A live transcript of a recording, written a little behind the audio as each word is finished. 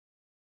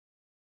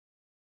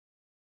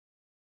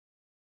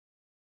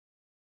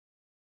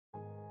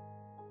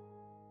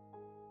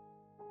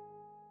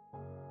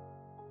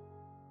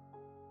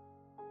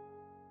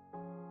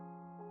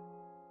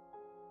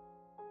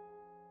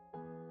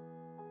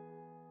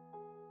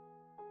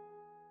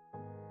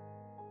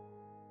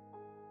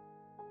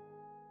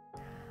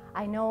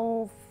I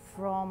know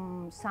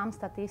from some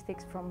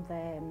statistics from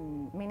the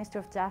Ministry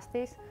of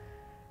Justice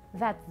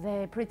that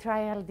the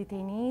pretrial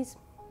detainees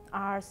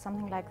are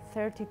something like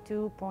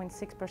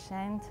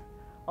 32.6%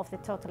 of the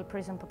total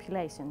prison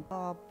population.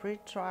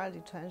 Pretrial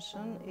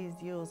detention is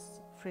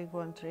used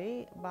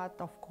frequently, but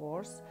of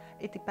course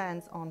it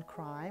depends on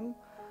crime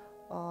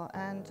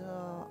and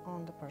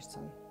on the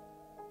person.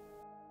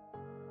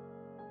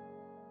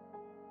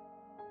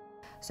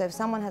 So if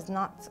someone has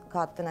not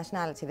got the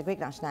nationality, the Greek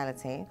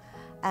nationality,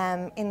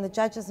 in the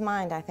judge's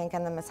mind, I think,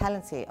 and the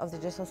mentality of the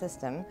judicial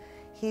system,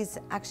 he's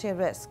actually a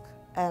risk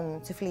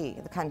to flee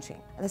the country.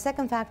 And the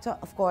second factor,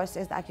 of course,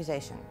 is the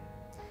accusation.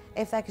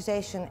 If the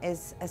accusation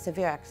is a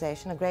severe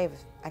accusation, a grave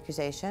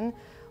accusation,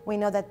 we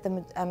know that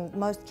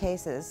most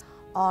cases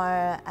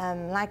are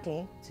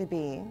likely to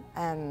be,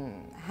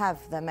 have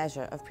the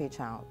measure of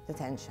pretrial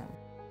detention.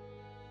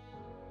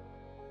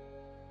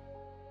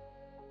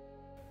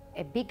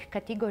 A big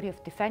category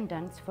of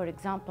defendants, for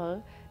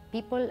example,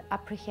 people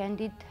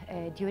apprehended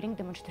during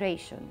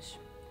demonstrations.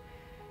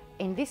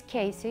 In these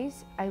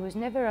cases, I was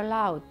never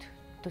allowed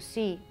to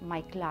see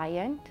my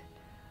client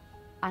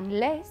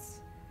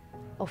unless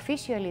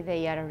officially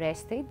they are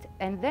arrested,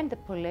 and then the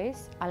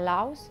police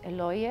allows a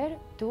lawyer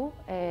to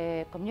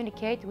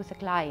communicate with the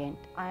client.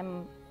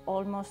 I'm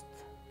almost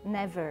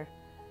never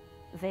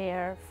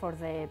there for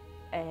the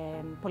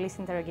police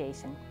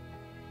interrogation.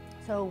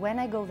 So when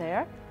I go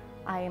there,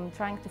 I am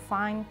trying to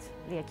find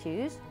the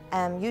accused.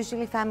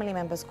 Usually family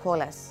members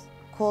call us,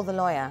 call the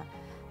lawyer,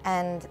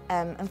 and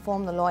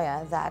inform the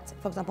lawyer that,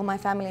 for example, my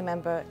family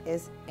member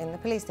is in the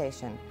police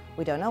station.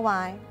 We don't know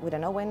why, we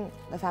don't know when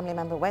the family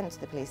member went to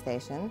the police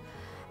station,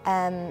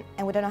 and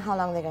we don't know how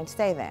long they're going to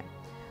stay there.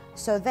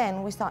 So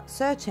then we start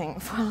searching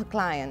for our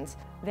clients.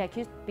 The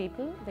accused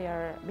people, they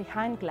are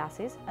behind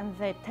glasses and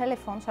the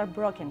telephones are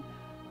broken.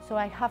 So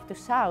I have to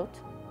shout.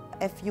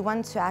 If you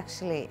want to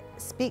actually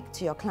speak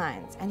to your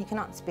client, and you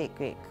cannot speak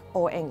Greek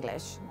or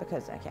English,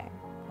 because, okay,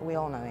 we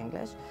all know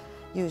English,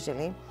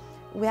 usually,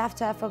 we have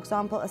to have, for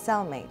example, a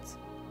cellmate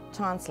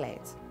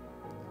translate.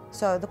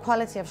 So the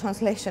quality of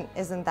translation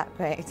isn't that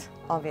great,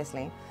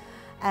 obviously.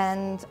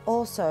 And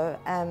also,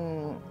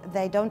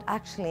 they don't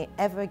actually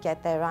ever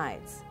get their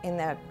rights in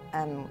their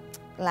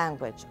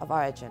language of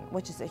origin,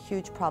 which is a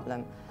huge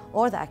problem,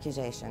 or the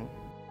accusation.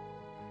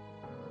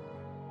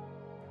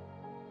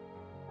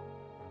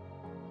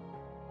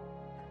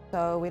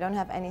 So we don't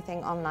have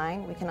anything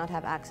online, we cannot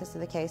have access to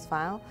the case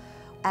file,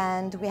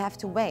 and we have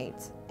to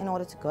wait in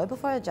order to go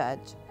before a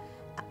judge,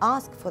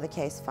 ask for the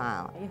case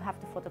file. You have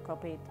to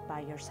photocopy it by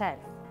yourself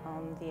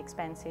on the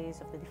expenses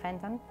of the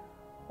defendant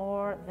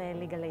or the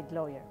legal aid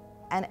lawyer.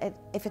 And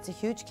if it's a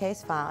huge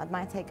case file, it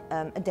might take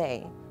a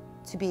day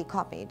to be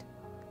copied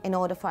in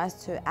order for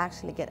us to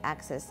actually get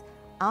access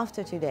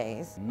after 2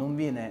 days. Non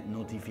viene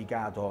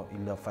notificato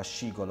il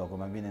fascicolo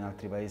come avviene in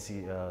altri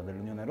paesi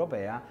dell'Unione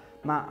Europea,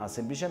 ma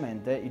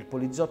semplicemente il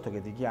poliziotto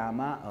che ti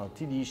chiama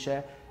ti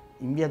dice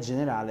in via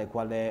generale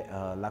qual è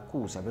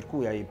l'accusa, per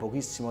cui hai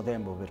pochissimo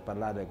tempo per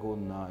parlare con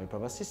il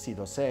proprio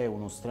assistito. Se è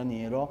uno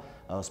straniero,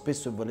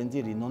 spesso e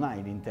volentieri non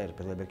hai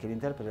l'interprete, perché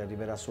l'interprete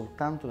arriverà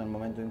soltanto nel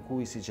momento in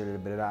cui si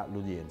celebrerà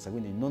l'udienza,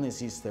 quindi non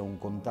esiste un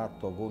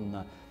contatto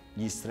con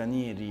gli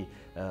stranieri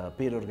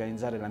per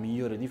organizzare la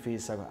migliore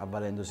difesa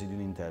avvalendosi di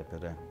un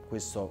interprete.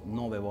 Questo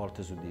 9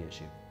 volte su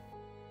 10.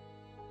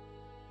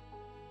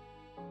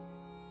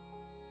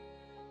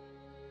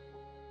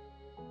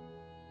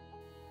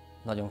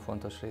 Nagyon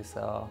fontos része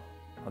a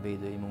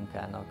védői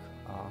munkának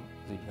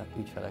az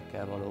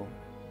ügyfelekkel való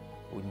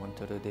úgymond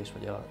törődés,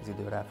 vagy az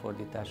idő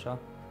ráfordítása.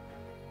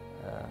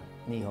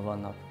 Néha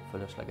vannak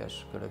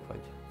fölösleges körök,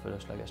 vagy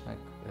fölöslegesnek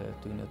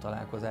tűnő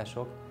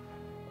találkozások.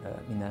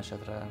 Minden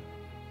esetre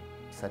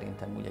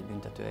szerintem úgy egy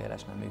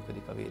büntetőeljárás nem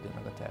működik a védő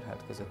meg a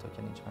terhelt között,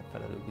 hogyha nincs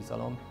megfelelő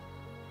bizalom.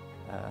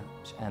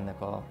 És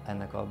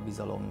ennek a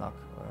bizalomnak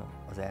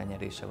az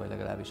elnyerése, vagy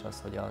legalábbis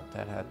az, hogy a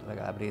terhelt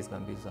legalább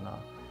részben bízzon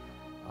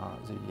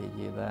az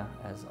ügyvédjébe,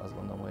 ez azt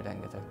gondolom, hogy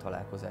rengeteg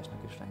találkozásnak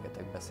és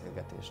rengeteg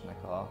beszélgetésnek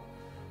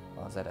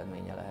az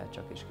eredménye lehet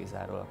csak és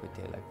kizárólag, hogy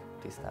tényleg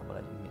tisztában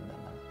legyünk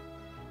mindennel.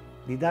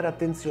 Di dare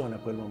attenzione a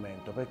quel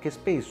momento, perché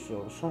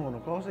spesso sono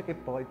cose che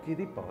poi ti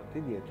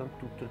riporti dietro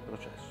tutto il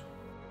processo.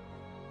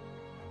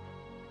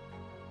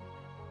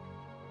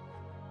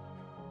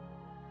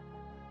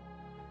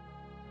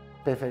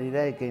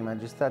 Preferirei che i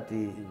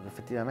magistrati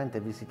effettivamente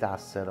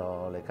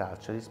visitassero le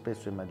carceri.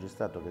 Spesso il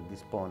magistrato che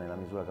dispone la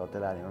misura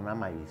cautelare non ha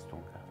mai visto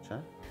un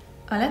carcere.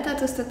 A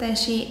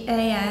letartóztatási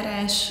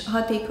eljárás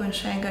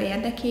hatékonysága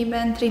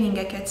érdekében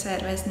tréningeket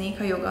szerveznék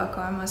a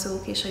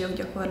jogalkalmazók és a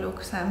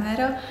joggyakorlók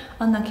számára,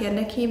 annak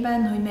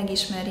érdekében, hogy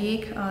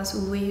megismerjék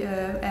az új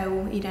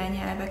EU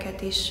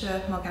irányelveket és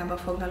magába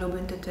foglaló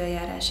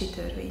büntetőeljárási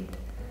törvényt.